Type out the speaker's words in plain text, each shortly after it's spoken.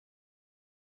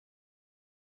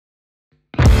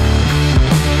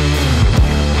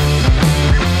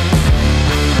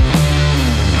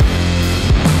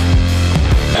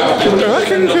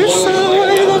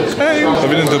I've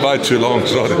been in Dubai too long,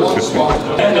 sorry.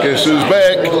 Guess who's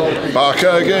back? Back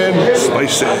again.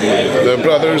 Spicy. The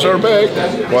brothers are back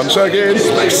once again.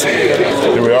 Spicy.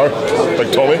 Here we are,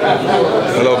 Big Tommy.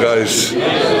 Hello guys.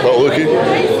 Little Lukey,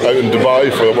 out in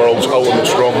Dubai for the world's ultimate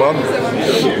strongman.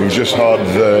 We've just had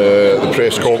the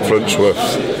press conference with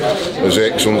His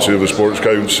Excellency of the Sports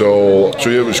Council. So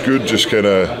yeah, it was good just kind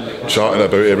of chatting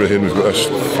about everything. We've got this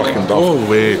fucking duff. Oh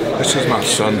wait, this is my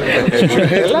son.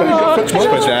 Fits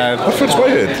my dad. That fits my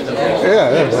head.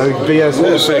 Yeah, BS.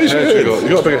 You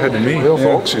got a bigger head than me. Real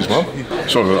foxes, man.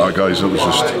 Sorry about that, guys. It was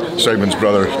just Simon's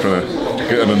brother trying to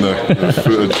get in the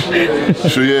footage.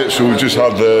 So yeah, so we just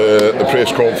had the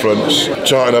press conference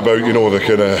chatting about, you know, the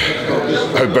kind of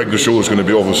how big the show is going to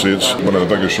be. Obviously, it's one of the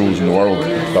biggest shows in the world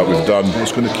that we've done.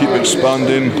 It's going to keep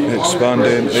expanding.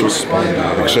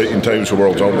 Exciting times for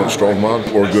World's Ultimate Strongman.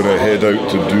 We're going to head out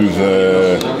to do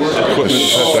the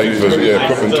site visit,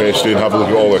 equipment testing, have a look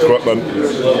at all the equipment.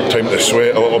 Time to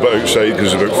sweat a little bit outside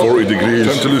because it's about 40 degrees.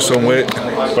 Time to lose some weight.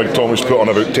 Big Tommy's put on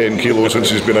about 10 kilos since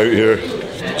he's been out here.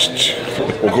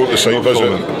 We'll go to the site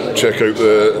visit, check out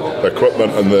the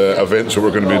equipment and the events that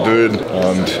we're going to be doing,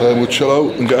 and we'll chill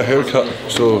out and get a haircut.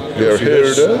 So get our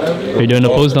hair done. Are you doing a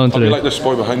pose down today? I like this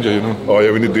boy behind you, you know. Oh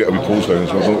yeah, we need to get a wee pose down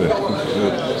as well, don't we?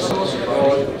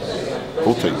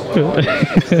 Hold tight.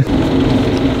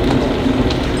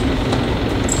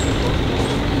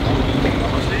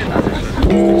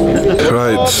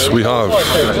 Right, we have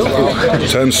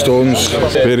 10 stones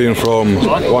varying from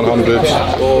 100,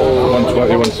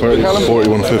 120, 130, 140,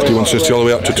 150, 160 all the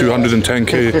way up to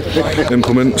 210k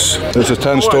implements. It's a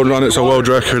 10 stone run, it's a world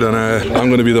record, and I'm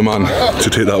going to be the man to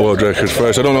take that world record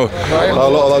first. I don't know how a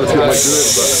lot of other people might do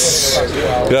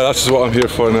it, but yeah, that's what I'm here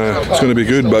for, and it's going to be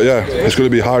good, but yeah, it's going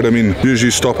to be hard. I mean, usually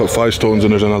you stop at 5 stones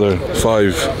and there's another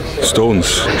 5 stones,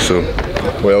 so.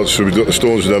 Well, so we've got the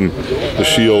stones, then the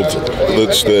shield,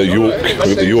 that's the yoke, we've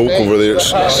got the yoke over there.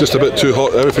 It's just a bit too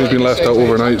hot, everything's been left out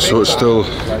overnight, so it's still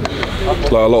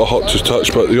like a lot of hot to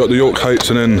touch, but you got the yoke heights,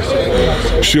 and then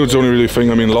shield's the only really thing.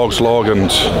 I mean, log's log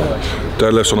and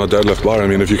deadlifts on a deadlift bar. I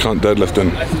mean, if you can't deadlift,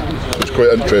 then it's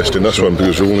quite interesting, this one,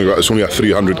 because it's only a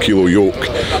 300 kilo yoke,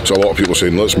 so a lot of people are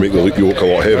saying let's make the yoke a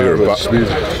lot heavier, but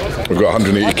we've got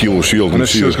 180 kilo shield, and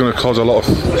this shield's going to cause a lot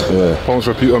of problems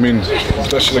for people. I mean,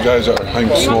 especially the guys that are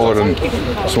smaller and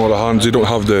smaller hands, they don't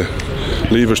have the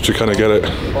levers to kind of get it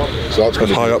so that's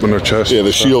high up in their chest. Yeah,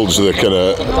 the shield's the kind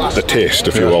of the test,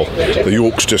 if you will. The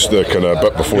yoke's just the kind of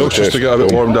bit before the test. Just to get a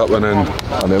bit warmed up, and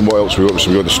then what else we got? So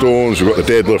we got the stones, we got the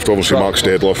deadlift, obviously Mark's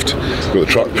deadlift, we got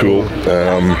the truck pull,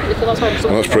 and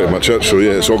that's pretty much it. So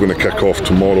yeah, it's all going to kick off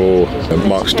tomorrow.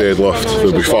 Mark's deadlift.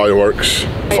 There'll be fireworks,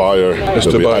 fire. It's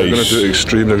Dubai. They're going to do it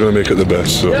extreme. They're going to make it the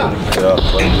best. So yeah.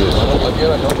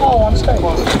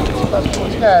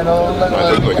 Yeah, no, I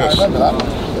don't think it's right.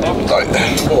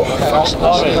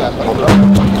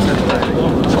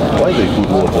 Why are they cool?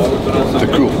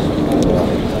 They're cool.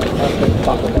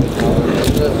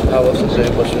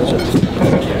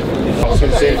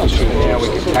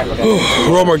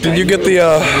 Romar, did you get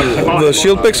the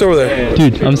shield pics over there?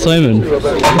 Dude, I'm Simon. The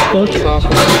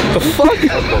fuck?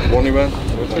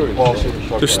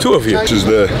 There's 2 of you. This is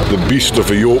the beast of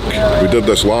a yoke. We did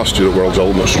this last year at World's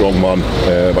Ultimate Strongman.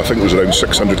 I think it was around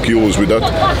 600 kilos we did,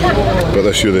 but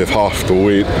this year they've halved the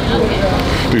weight,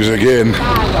 because again,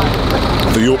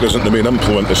 the yoke isn't the main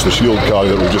implement, it's the shield carry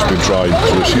that we've just been trying.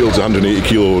 So the shield's 180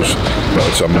 kilos, but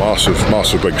it's a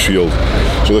massive big shield.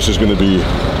 So this is going to be,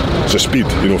 it's a speed,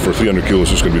 you know, for 300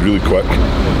 kilos it's going to be really quick,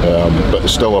 but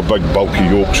it's still a big bulky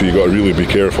yoke, so you've got to really be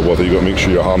careful with it. You've got to make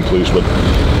sure your hand placement,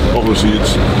 obviously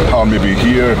it's hand maybe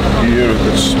here,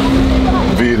 it's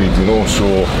varied, you know, so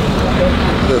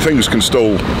the things can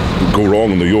still go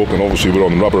wrong on the yoke, and obviously we're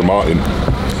on rubber matting,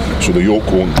 so the yoke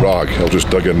won't drag, it'll just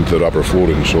dig into the rubber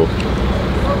flooring, so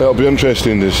it'll be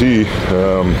interesting to see.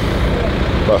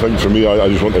 But I think for me, I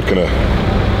just want to kind of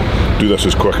do this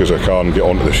as quick as I can, get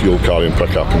onto the shield carry and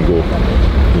pick up and go.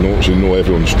 You know, so you know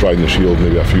everyone's trying the shield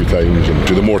maybe a few times, and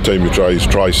the more time you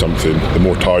try something, the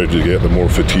more tired you get, the more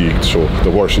fatigued, so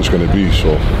the worse it's going to be.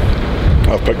 So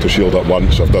I've picked the shield up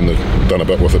once, I've done a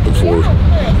bit with it before.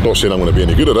 Not saying I'm going to be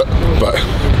any good at it, but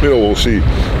you know, we'll see.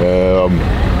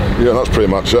 Yeah, that's pretty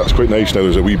much it. It's quite nice now,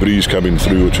 there's a wee breeze coming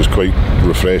through, which is quite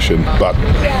refreshing, but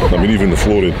I mean, even the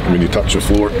flooring, when you touch the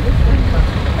floor,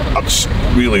 it's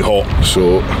really hot,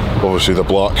 so obviously the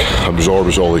black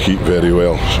absorbs all the heat very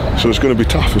well, so it's going to be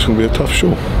tough. It's going to be a tough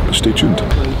show, but stay tuned.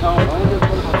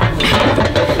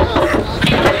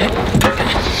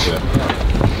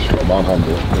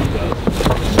 Manhandle.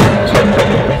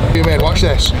 You man, watch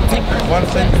access. 1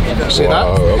 centimetre. See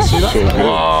that? That's See that? so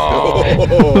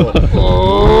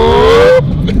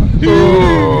good.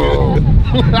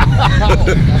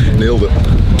 Nailed it.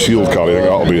 Shield carrying,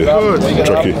 that'll be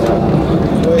tricky.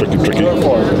 Tricky.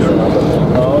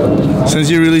 Since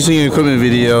you're releasing an equipment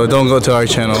video, don't go to our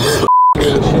channel.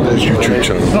 There's YouTube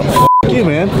channel. You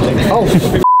man. Oh,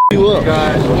 you up.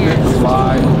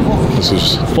 This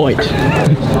is Fight.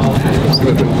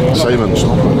 Simon.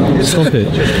 Stop it.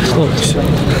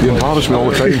 Stop. You embarrass me all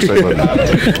the time, Simon.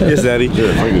 Yes, Daddy.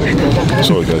 Yeah, thank you.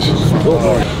 Sorry, guys.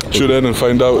 Tune in and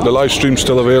find out. The live stream's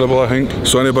still available, I think.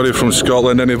 So anybody from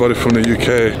Scotland, anybody from the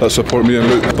UK that support me and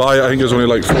Luke, buy it. I think it's only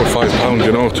like £4 or £5,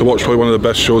 you know, to watch probably one of the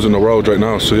best shows in the world right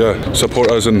now. So yeah, support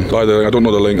us and buy the. I don't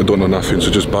know the link. I don't know nothing. So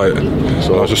just buy it.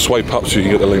 So I'll just swipe up so you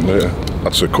can get the link later.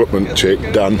 That's equipment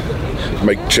check done.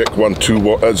 Mic check 1, 2.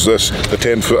 What is this? The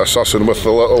 10-foot assassin with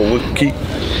the little key.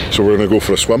 So we're going to go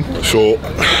for a swim. So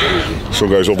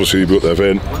guys, obviously we've got the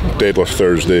event, Deadlift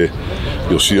Thursday.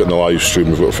 You'll see it in the live stream.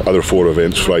 We've got other 4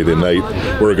 events Friday night.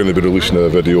 We're going to be releasing a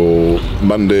video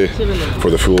Monday for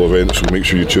the full event, so make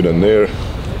sure you tune in there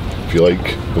if you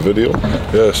like the video.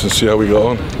 Yes, and see how we got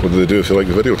on. What do they do if they like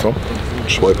the video, Tom?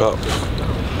 Swipe up.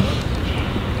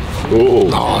 Oh,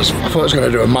 I thought I was going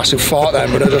to do a massive fart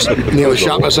then, but I just nearly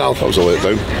shot myself. that was a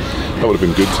letdown. That would have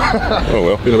been good. Oh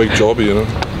well. Been a big jobby, you know.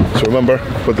 So remember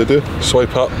what they do?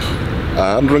 Swipe up.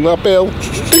 And ring that bell.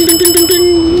 Ding, ding, ding, ding,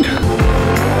 ding.